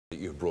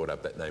brought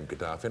up that name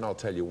Gaddafi, and I'll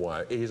tell you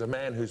why. He's a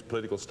man whose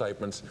political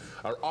statements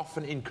are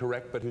often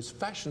incorrect, but whose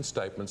fashion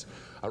statements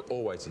are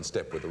always in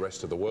step with the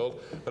rest of the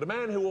world. But a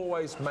man who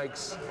always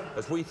makes,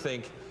 as we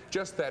think,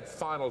 just that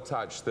final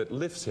touch that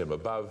lifts him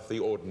above the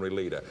ordinary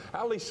leader.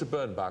 Our Lisa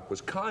Birnbach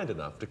was kind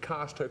enough to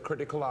cast her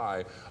critical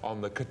eye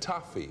on the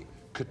Qaddafi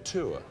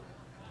Couture.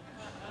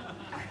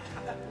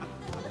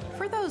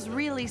 For those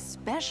really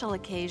special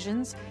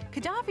occasions,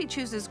 Qaddafi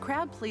chooses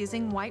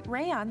crowd-pleasing white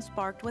rayon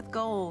sparked with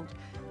gold.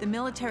 The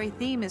military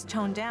theme is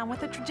toned down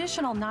with a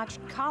traditional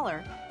notched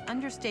collar,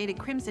 understated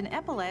crimson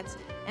epaulets,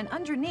 and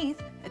underneath,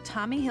 a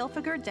Tommy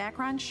Hilfiger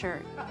Dacron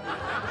shirt.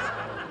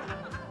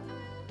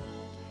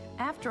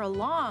 After a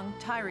long,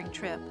 tiring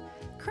trip,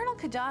 Colonel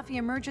Qaddafi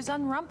emerges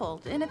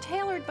unrumpled in a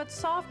tailored but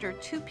softer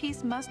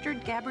two-piece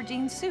mustard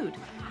gabardine suit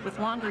with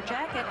longer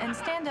jacket and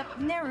stand-up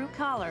Nehru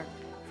collar.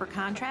 For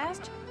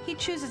contrast, he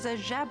chooses a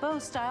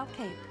jabot-style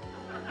cape.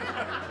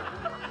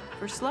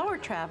 For slower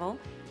travel,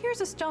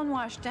 here's a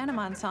stonewashed denim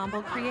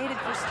ensemble created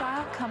for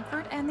style,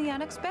 comfort, and the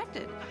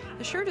unexpected.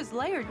 The shirt is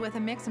layered with a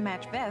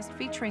mix-and-match vest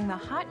featuring the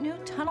hot new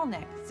tunnel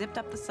neck zipped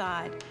up the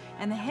side,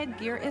 and the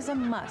headgear is a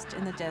must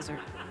in the desert.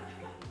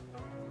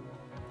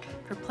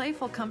 For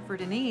playful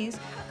comfort and ease,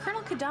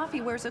 Colonel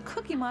Qaddafi wears a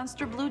Cookie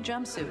Monster blue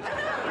jumpsuit,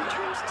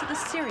 returns to the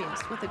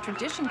serious with a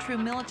tradition-true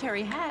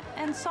military hat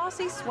and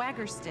saucy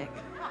swagger stick.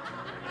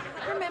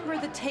 Remember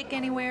the take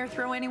anywhere,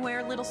 throw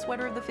anywhere little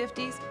sweater of the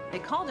 50s? They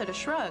called it a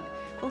shrug.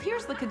 Well,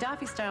 here's the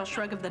Qaddafi-style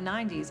shrug of the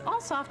 90s, all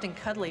soft and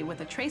cuddly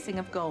with a tracing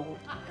of gold.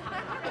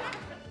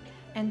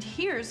 And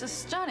here's a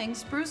stunning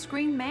spruce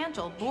green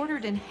mantle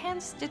bordered in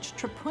hand-stitched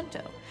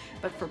trapunto.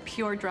 But for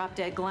pure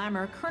drop-dead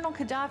glamour, Colonel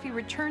Qaddafi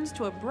returns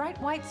to a bright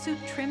white suit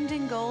trimmed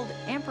in gold,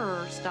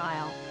 emperor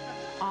style.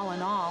 All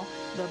in all,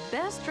 the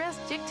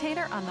best-dressed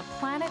dictator on the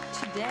planet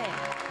today.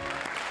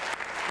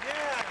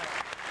 Yeah!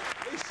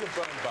 Lisa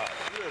Birnbach,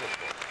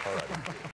 beautiful. All right.